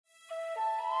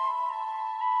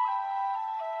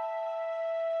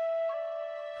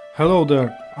Hello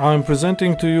there, I'm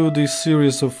presenting to you this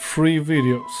series of 3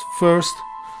 videos. First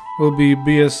will be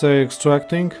BSA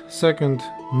extracting, second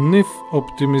NIF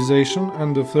optimization,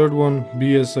 and the third one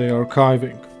BSA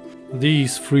archiving.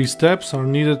 These 3 steps are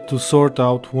needed to sort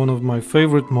out one of my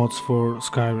favorite mods for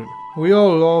Skyrim. We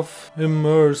all love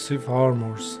immersive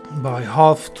armors by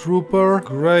Half Trooper,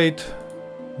 great,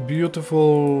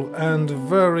 beautiful and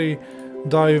very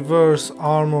diverse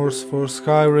armors for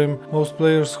Skyrim. Most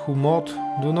players who mod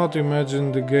do not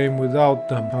imagine the game without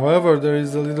them. However, there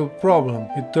is a little problem.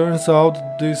 It turns out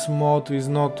this mod is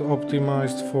not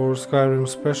optimized for Skyrim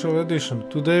Special Edition.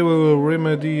 Today we will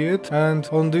remedy it and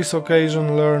on this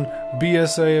occasion learn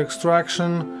BSA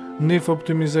extraction, NIF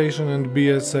optimization and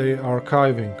BSA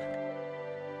archiving.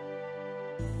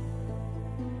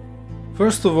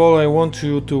 First of all, I want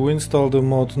you to install the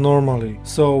mod normally.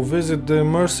 So visit the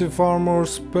Immersive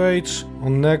Armors page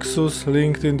on Nexus,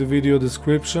 linked in the video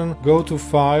description. Go to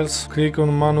Files, click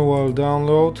on Manual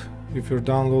Download. If you're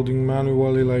downloading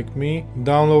manually like me,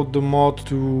 download the mod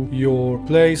to your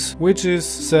place, which is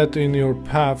set in your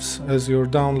paths as your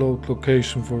download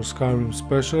location for Skyrim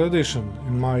Special Edition.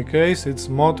 In my case, it's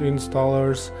mod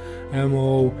installers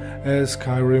MO as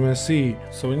Skyrim SE.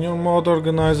 So in your mod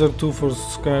organizer 2 for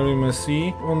Skyrim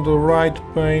SE, on the right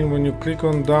pane when you click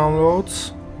on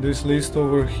downloads, this list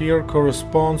over here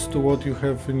corresponds to what you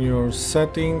have in your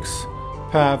settings,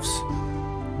 paths,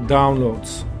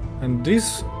 downloads. And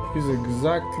this is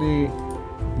exactly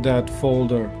that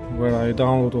folder where I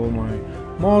download all my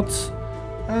mods,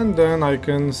 and then I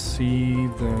can see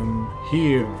them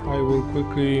here. I will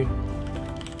quickly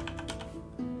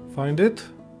find it.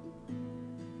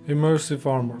 Immersive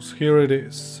Armors, here it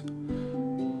is.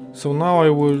 So now I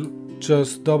will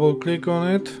just double click on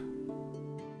it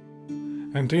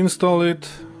and install it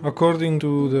according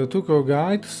to the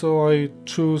TUCOGUIDE. So I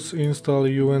choose install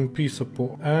UNP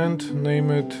support and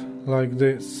name it like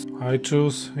this. I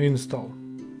choose install.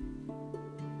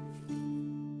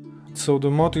 So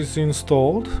the mod is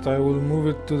installed. I will move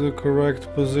it to the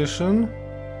correct position.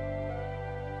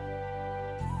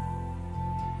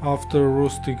 After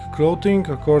rustic clothing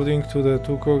according to the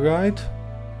TUCOGUIDE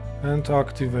and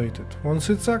activate it. Once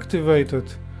it's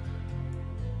activated,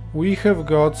 we have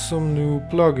got some new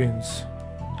plugins.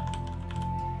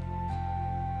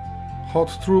 Hot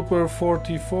Trooper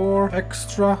 44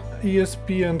 Extra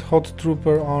ESP and Hot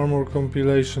Trooper Armor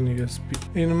Compilation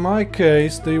ESP. In my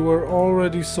case, they were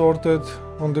already sorted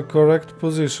on the correct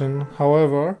position.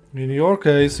 However, in your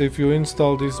case, if you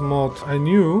install this mod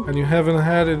anew and you haven't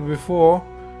had it before,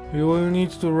 you will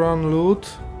need to run loot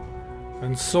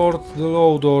and sort the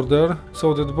load order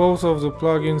so that both of the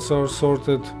plugins are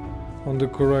sorted on the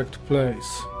correct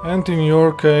place. And in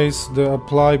your case, the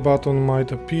apply button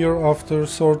might appear after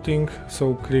sorting,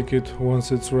 so click it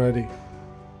once it's ready.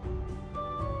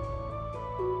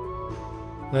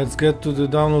 Let's get to the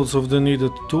downloads of the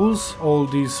needed tools. All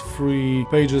these 3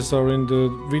 pages are in the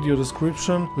video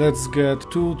description. Let's get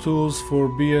 2 tools for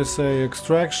BSA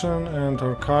extraction and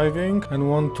archiving and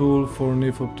 1 tool for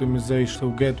NIF optimization. So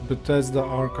get Bethesda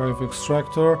Archive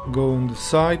Extractor, go on the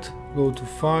site, go to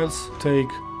Files, take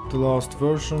the last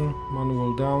version,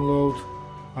 manual download.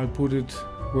 I put it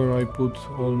where I put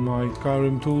all my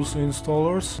Skyrim tools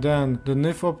installers. Then the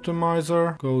NIF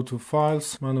optimizer, go to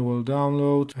Files, manual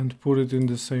download and put it in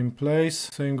the same place.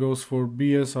 Same goes for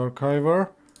BS archiver,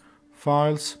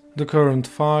 Files, the current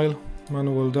file,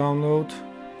 manual download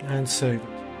and save it.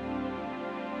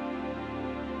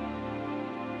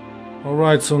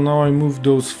 Alright, so now I moved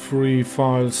those 3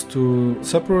 files to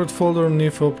separate folder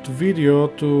NIF opt video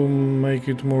to make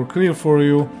it more clear for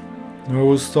you. I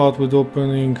will start with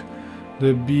opening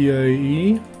the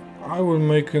BAE. I will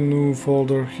make a new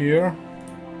folder here.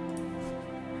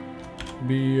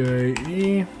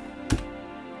 BAE.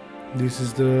 This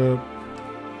is the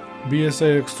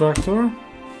BSA extractor.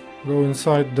 Go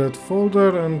inside that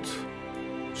folder and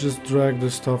just drag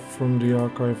the stuff from the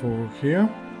archive over here.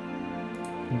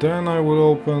 Then I will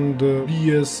open the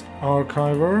BS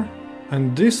archiver,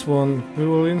 and this one we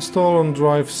will install on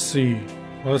drive C.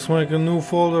 Let's make a new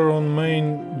folder on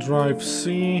main drive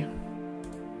C,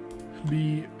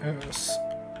 BS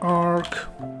arch.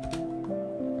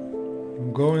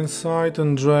 Go inside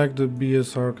and drag the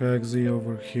BS arch exe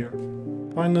over here.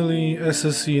 Finally,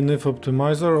 SSE NIF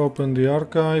optimizer, open the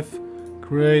archive,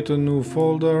 create a new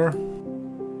folder.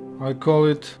 I call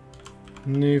it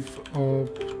NIF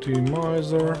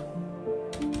optimizer.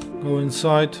 Go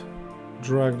inside,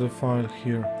 drag the file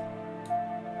here.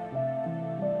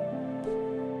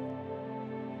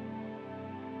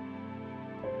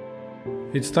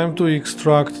 It's time to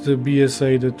extract the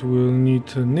BSA that will need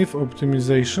NIF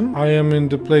optimization. I am in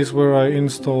the place where I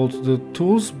installed the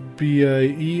tools,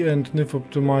 BAE and NIF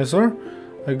optimizer.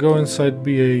 I go inside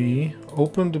BAE,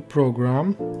 open the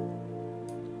program,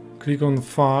 click on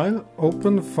File,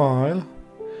 open File,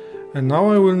 and now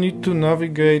I will need to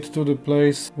navigate to the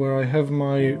place where I have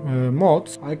my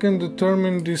mods. I can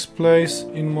determine this place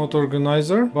in Mod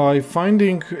Organizer by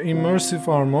finding Immersive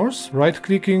Armors,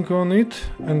 right-clicking on it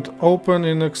and open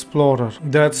in Explorer.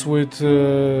 That's with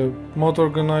Mod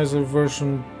Organizer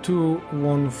version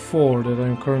 2.1.4 that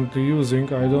I'm currently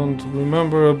using. I don't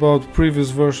remember about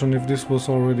previous version if this was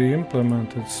already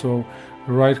implemented, so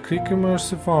right-click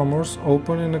Immersive Armors,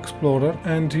 open in Explorer,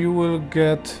 and you will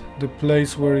get the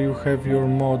place where you have your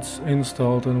mods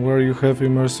installed and where you have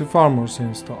Immersive Armors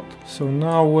installed. So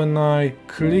now when I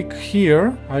click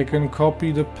here, I can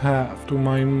copy the path to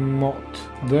my mod.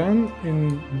 Then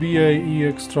in BAE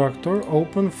extractor,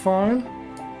 open file,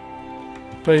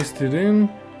 paste it in,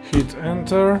 hit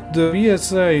enter. The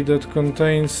BSA that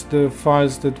contains the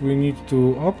files that we need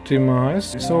to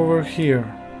optimize is over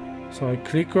here. So I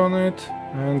click on it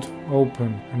and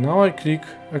open. And now I click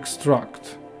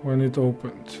extract when it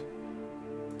opened.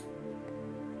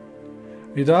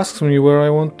 It asks me where I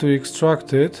want to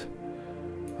extract it.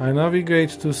 I navigate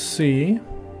to C,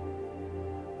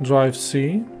 drive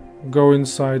C, go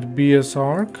inside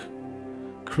BSarch,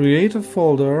 create a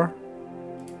folder,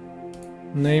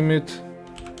 name it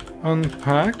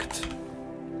Unpacked,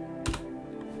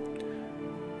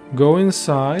 go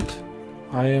inside,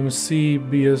 I am C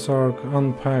BSarch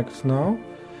Unpacked now,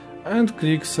 and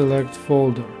click Select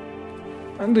Folder,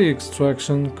 and the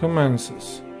extraction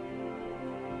commences.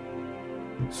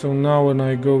 So now when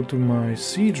I go to my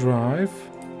C drive,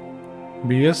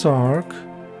 BSarch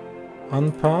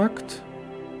Unpacked,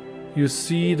 you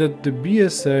see that the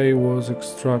BSA was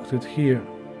extracted here.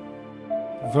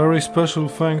 Very special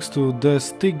thanks to the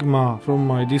Stigma from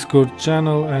my Discord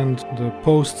channel and the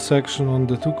post section on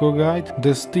the TUCOGUIDE.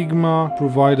 The Stigma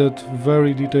provided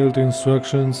very detailed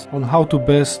instructions on how to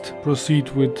best proceed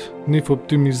with NIF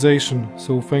optimization,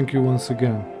 so thank you once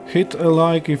again. Hit a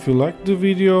like if you liked the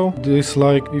video,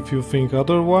 dislike if you think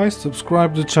otherwise,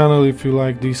 subscribe the channel if you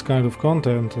like this kind of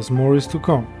content, as more is to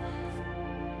come.